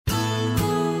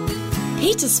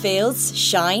Petersfield's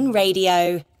Shine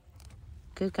Radio.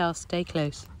 Good girl, stay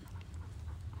close.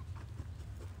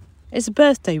 It's a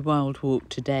birthday wild walk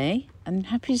today, and I'm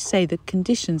happy to say the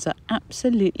conditions are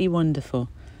absolutely wonderful.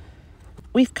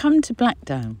 We've come to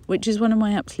Blackdown, which is one of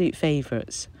my absolute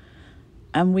favourites,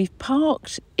 and we've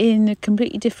parked in a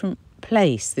completely different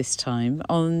place this time,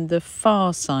 on the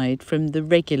far side from the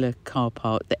regular car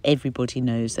park that everybody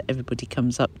knows, that everybody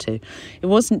comes up to. It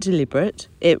wasn't deliberate.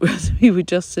 We were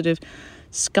just sort of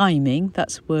skyming.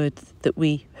 That's a word that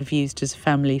we have used as a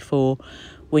family for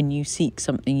when you seek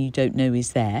something you don't know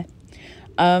is there.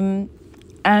 And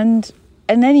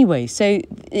anyway, so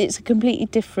it's a completely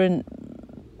different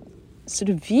sort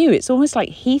of view. It's almost like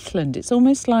heathland. It's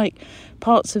almost like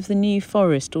parts of the New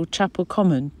Forest or Chapel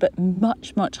Common, but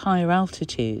much, much higher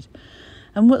altitude.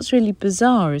 And what's really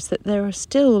bizarre is that there are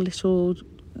still little,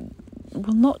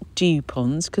 well, not dew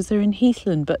ponds because they're in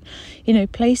heathland, but, you know,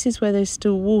 places where there's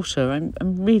still water. I'm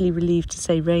really relieved to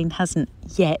say rain hasn't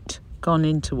yet gone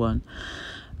into one.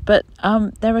 But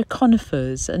there are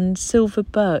conifers and silver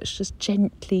birch just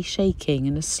gently shaking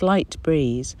in a slight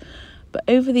breeze. But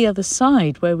over the other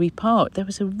side where we parked, there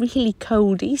was a really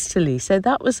cold easterly. So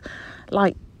that was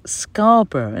like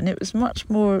Scarborough, and it was much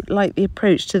more like the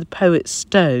approach to the Poet's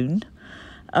Stone,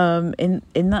 in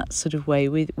that sort of way,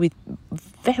 with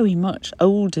very much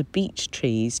older beech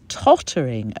trees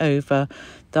tottering over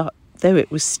though it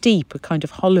was steep, a kind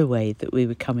of holloway that we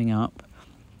were coming up.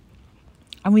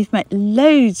 And we've met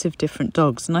loads of different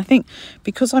dogs. And I think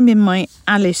because I'm in my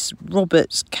Alice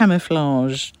Roberts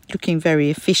camouflage, looking very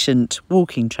efficient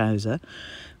walking trouser,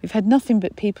 we've had nothing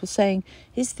but people saying,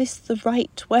 is this the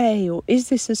right way? Or is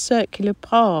this a circular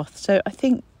path? So I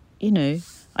think, you know,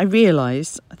 I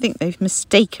think they've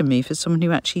mistaken me for someone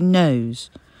who actually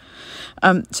knows.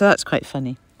 So that's quite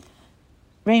funny.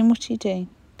 Rain, what are you doing?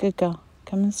 Good girl.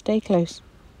 Come and stay close.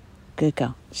 Good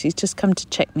girl. She's just come to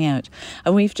check me out.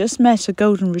 And we've just met a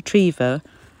golden retriever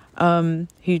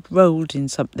who'd rolled in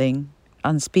something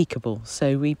unspeakable.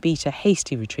 So we beat a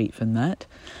hasty retreat from that.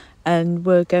 And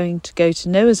we're going to go to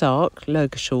Noah's Ark,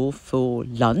 Lurgashall, for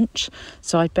lunch.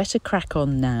 So I'd better crack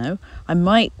on now. I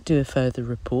might do a further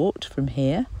report from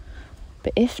here.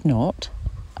 But if not,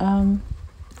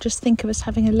 just think of us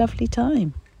having a lovely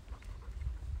time.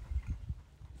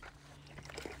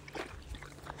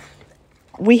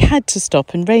 We had to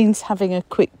stop, and Rain's having a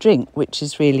quick drink, which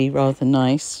is really rather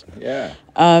nice. Yeah.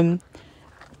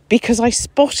 Because I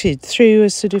spotted through a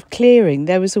sort of clearing,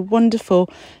 there was a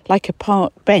wonderful, like a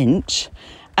park bench,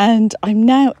 and I'm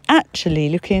now actually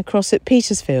looking across at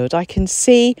Petersfield. I can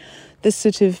see the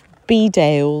sort of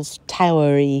Bedales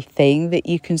towery thing that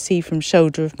you can see from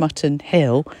Shoulder of Mutton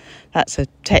Hill. That's a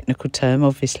technical term,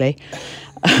 obviously.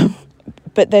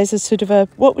 But there's a sort of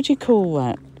what would you call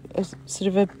that? A sort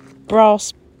of a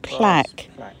brass plaque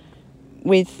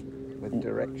with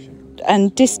direction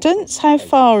and distance. How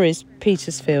far is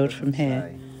Petersfield from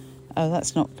here? Oh,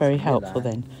 that's not very helpful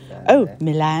then. Oh,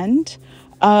 Milland.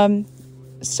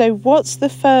 So what's the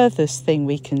furthest thing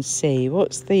we can see?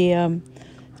 What's the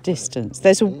distance?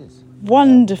 There's a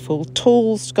wonderful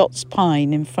tall Scots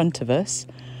pine in front of us,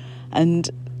 and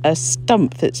a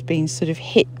stump that's been sort of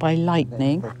hit by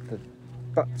lightning.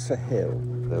 Butser Hill.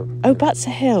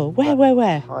 Butser Hill.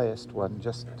 Where? Highest one,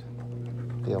 just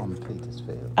beyond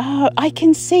Petersfield. Oh, I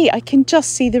can just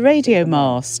see the radio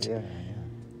mast. Yeah.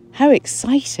 How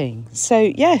exciting. So,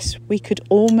 yes, we could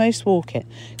almost walk it,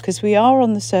 because we are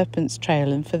on the Serpent's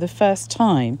Trail, and for the first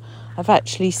time I've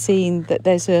actually seen that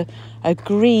there's a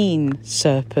green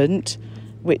serpent,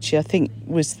 which I think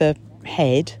was the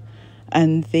head,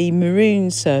 and the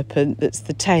maroon serpent that's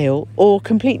the tail, or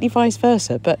completely vice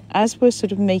versa. But as we're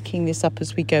sort of making this up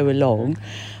as we go along,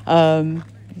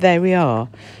 there we are.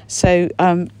 So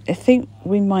I think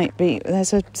we might be,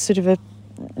 there's a sort of a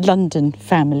London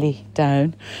family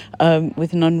down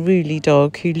with an unruly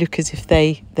dog who look as if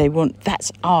they want,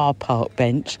 that's our park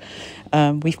bench.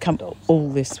 We've come all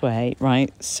this way,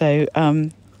 right? So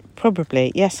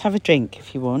probably, yes, have a drink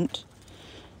if you want.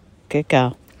 Good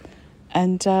girl.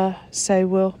 And so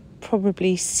we'll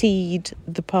probably cede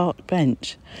the park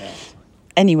bench. Yeah.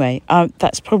 Anyway,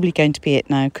 that's probably going to be it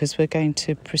now, because we're going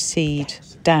to proceed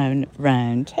down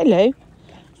round. Hello.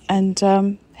 And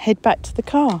head back to the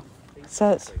car.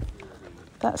 So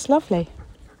that's lovely.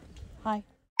 Hi.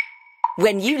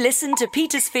 When you listen to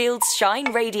Petersfield's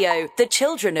Shine Radio, the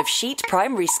children of Sheet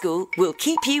Primary School will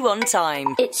keep you on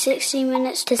time. It's 16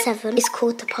 minutes to 7. It's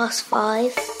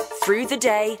 5:15. Through the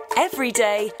day, every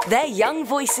day, their young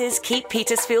voices keep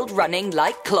Petersfield running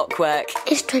like clockwork.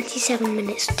 It's 27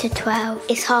 minutes to 12.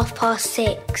 It's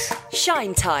 6:30.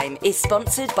 Shine Time is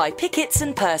sponsored by Pickett's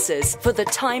and Pursers for the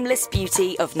timeless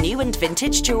beauty of new and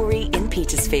vintage jewellery in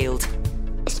Petersfield.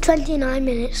 It's 29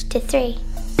 minutes to 3.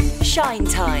 Shine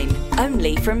Time,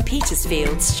 only from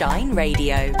Petersfield's Shine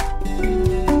Radio.